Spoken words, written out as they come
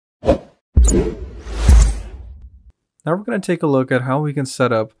Now we're going to take a look at how we can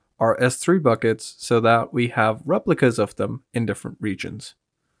set up our S3 buckets so that we have replicas of them in different regions.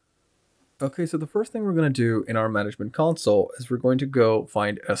 Okay, so the first thing we're going to do in our management console is we're going to go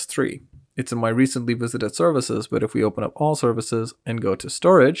find S3. It's in my recently visited services, but if we open up all services and go to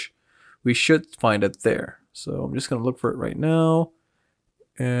storage, we should find it there. So I'm just going to look for it right now,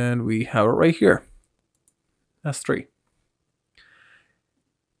 and we have it right here, S3.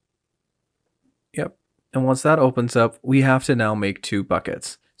 Yep. And once that opens up, we have to now make two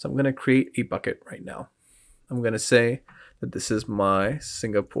buckets. So I'm going to create a bucket right now. I'm going to say that this is my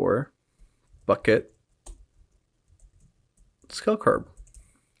Singapore bucket skill curve.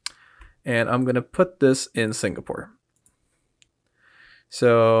 And I'm going to put this in Singapore.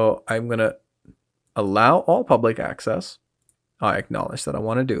 So I'm going to allow all public access. I acknowledge that I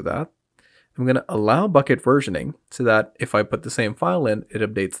want to do that. I'm going to allow bucket versioning so that if I put the same file in, it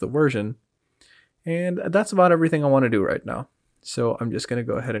updates the version. And that's about everything I want to do right now. So I'm just going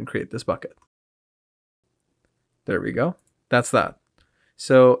to go ahead and create this bucket. There we go. That's that.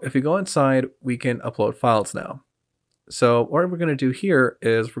 So if we go inside, we can upload files now. So what we're going to do here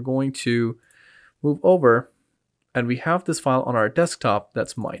is we're going to move over, and we have this file on our desktop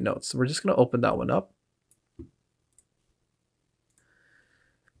that's my notes. So we're just going to open that one up.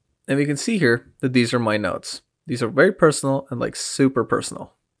 And we can see here that these are my notes. These are very personal and like super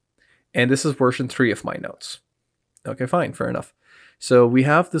personal. And this is version 3 of my notes. Okay, fine, fair enough. So we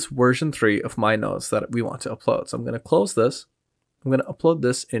have this version 3 of my notes that we want to upload. So I'm going to close this. I'm going to upload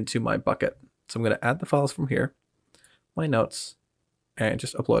this into my bucket. So I'm going to add the files from here, my notes, and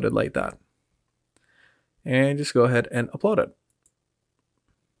just upload it like that. And just go ahead and upload it.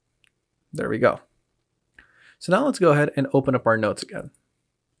 There we go. So now let's go ahead and open up our notes again.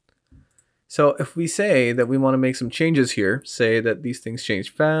 So if we say that we want to make some changes here, say that these things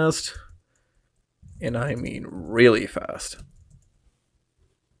change fast, and I mean really fast.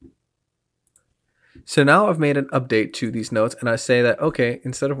 So now I've made an update to these notes, and I say that, okay,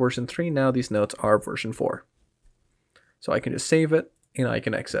 instead of version 3, now these notes are version 4. So I can just save it, and I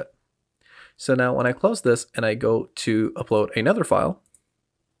can exit. So now when I close this and I go to upload another file,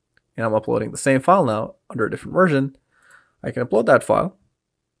 and I'm uploading the same file now under a different version, I can upload that file,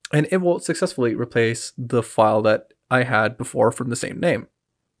 and it will successfully replace the file that I had before from the same name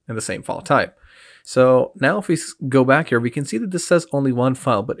and the same file type. So now if we go back here, we can see that this says only one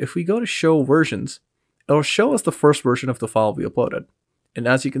file, but if we go to show versions, it'll show us the first version of the file we uploaded. And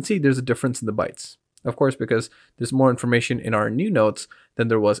as you can see, there's a difference in the bytes. Of course, because there's more information in our new notes than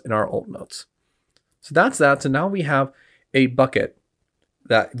there was in our old notes. So that's that. So now we have a bucket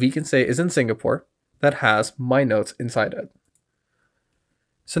that we can say is in Singapore that has my notes inside it.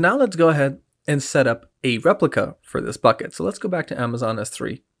 So now let's go ahead and set up a replica for this bucket. So let's go back to Amazon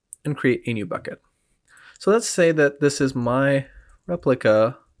S3 and create a new bucket. So let's say that this is my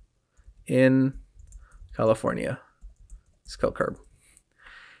replica in California. Skill curve.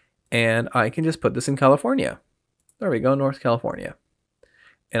 And I can just put this in California. There we go, North California.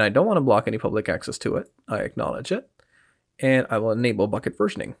 And I don't want to block any public access to it. I acknowledge it. And I will enable bucket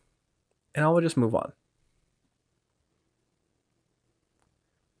versioning. And I will just move on.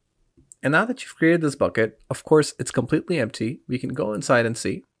 And now that you've created this bucket, of course, it's completely empty. We can go inside and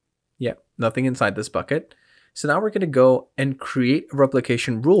see. Yeah, nothing inside this bucket. So now we're going to go and create a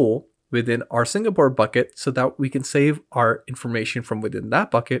replication rule within our Singapore bucket so that we can save our information from within that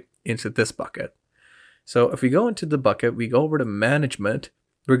bucket into this bucket. So if we go into the bucket, we go over to management,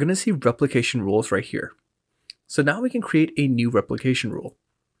 we're going to see replication rules right here. So now we can create a new replication rule.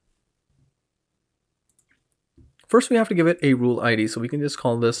 First, we have to give it a rule ID. So we can just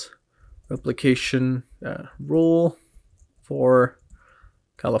call this replication rule for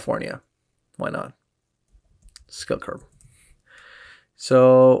California. Why not? Skill curve.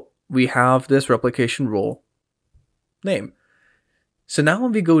 So we have this replication rule name. So now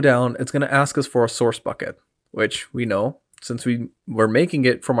when we go down, it's going to ask us for a source bucket, which we know since we were making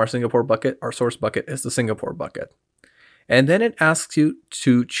it from our Singapore bucket, our source bucket is the Singapore bucket. And then it asks you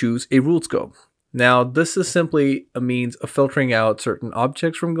to choose a rule scope. Now, this is simply a means of filtering out certain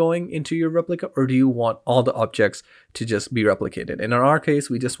objects from going into your replica, or do you want all the objects to just be replicated? And in our case,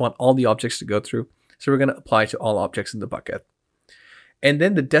 we just want all the objects to go through. So we're going to apply to all objects in the bucket. And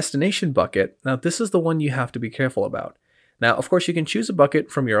then the destination bucket. Now, this is the one you have to be careful about. Now, of course, you can choose a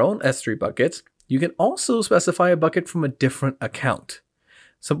bucket from your own S3 buckets. You can also specify a bucket from a different account.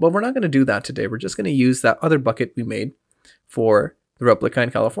 So, but we're not going to do that today. We're just going to use that other bucket we made for the replica in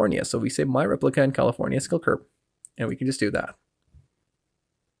California. So we say my replica in California skill curve, and we can just do that.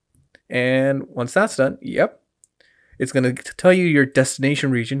 And once that's done, yep, It's going to tell you your destination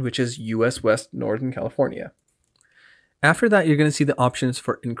region, which is US West Northern California. After that, you're going to see the options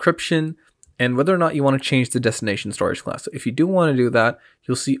for encryption and whether or not you want to change the destination storage class. So if you do want to do that,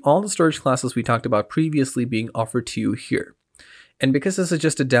 you'll see all the storage classes we talked about previously being offered to you here. And because this is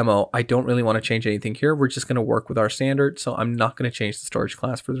just a demo, I don't really want to change anything here. We're just going to work with our standard, so I'm not going to change the storage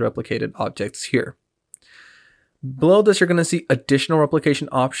class for the replicated objects here. Below this, you're going to see additional replication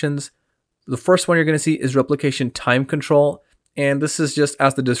options. The first one you're going to see is replication time control. And this is just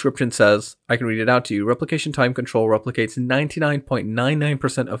as the description says. I can read it out to you. Replication time control replicates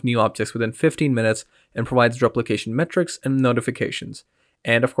 99.99% of new objects within 15 minutes and provides replication metrics and notifications.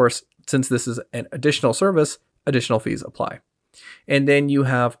 And of course, since this is an additional service, additional fees apply. And then you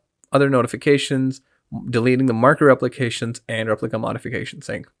have other notifications, deleting the marker replications, and replica modification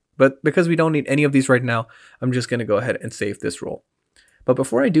sync. But because we don't need any of these right now, I'm just going to go ahead and save this rule. But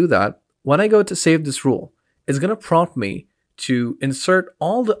before I do that, when I go to save this rule, it's going to prompt me to insert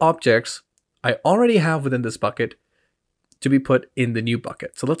all the objects I already have within this bucket to be put in the new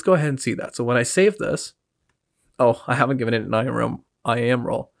bucket. So let's go ahead and see that. So when I save this, oh, I haven't given it an IAM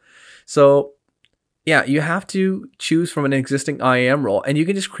role. So yeah, you have to choose from an existing IAM role, and you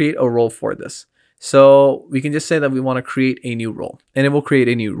can just create a role for this. So we can just say that we want to create a new role, and it will create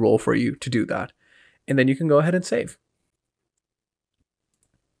a new role for you to do that. And then you can go ahead and save.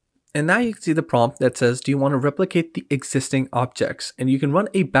 And now you can see the prompt that says, do you want to replicate the existing objects? And you can run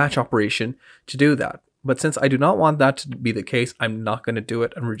a batch operation to do that. But since I do not want that to be the case, I'm not going to do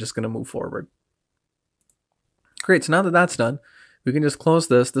it, and we're just going to move forward. Great, so now that that's done, we can just close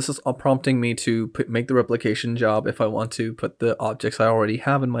this. This is all prompting me to make the replication job if I want to put the objects I already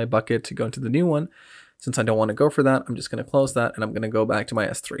have in my bucket to go into the new one. Since I don't want to go for that, I'm just going to close that, and I'm going to go back to my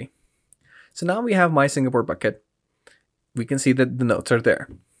S3. So now we have my Singapore bucket. We can see that the notes are there.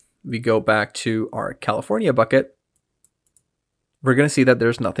 We go back to our California bucket. We're going to see that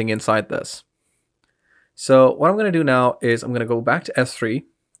there's nothing inside this. So what I'm going to do now is I'm going to go back to S3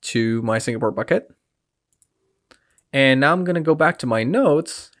 to my Singapore bucket. And now I'm going to go back to my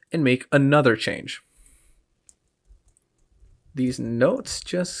notes and make another change. These notes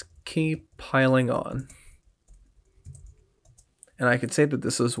just keep piling on. And I can say that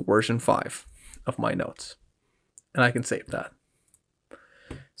this is version 5 of my notes. And I can save that.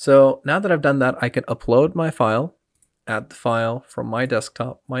 So now that I've done that, I can upload my file, add the file from my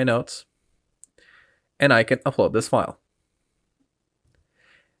desktop, my notes, and I can upload this file.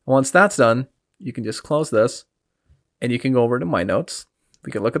 Once that's done, you can just close this. And you can go over to my notes.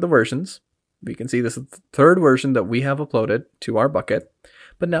 We can look at the versions. We can see this is the third version that we have uploaded to our bucket.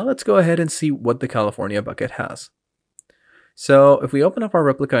 But now let's go ahead and see what the California bucket has. So if we open up our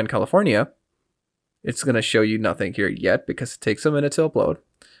replica in California, it's going to show you nothing here yet because it takes a minute to upload.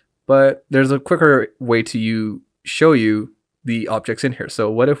 But there's a quicker way to show you the objects in here. So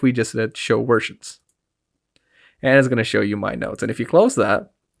what if we just did show versions? And it's going to show you my notes. And if you close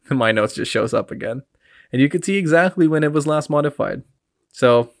that, my notes just shows up again. And you can see exactly when it was last modified.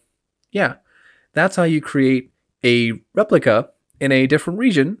 So yeah, that's how you create a replica in a different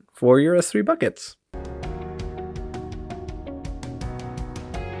region for your S3 buckets.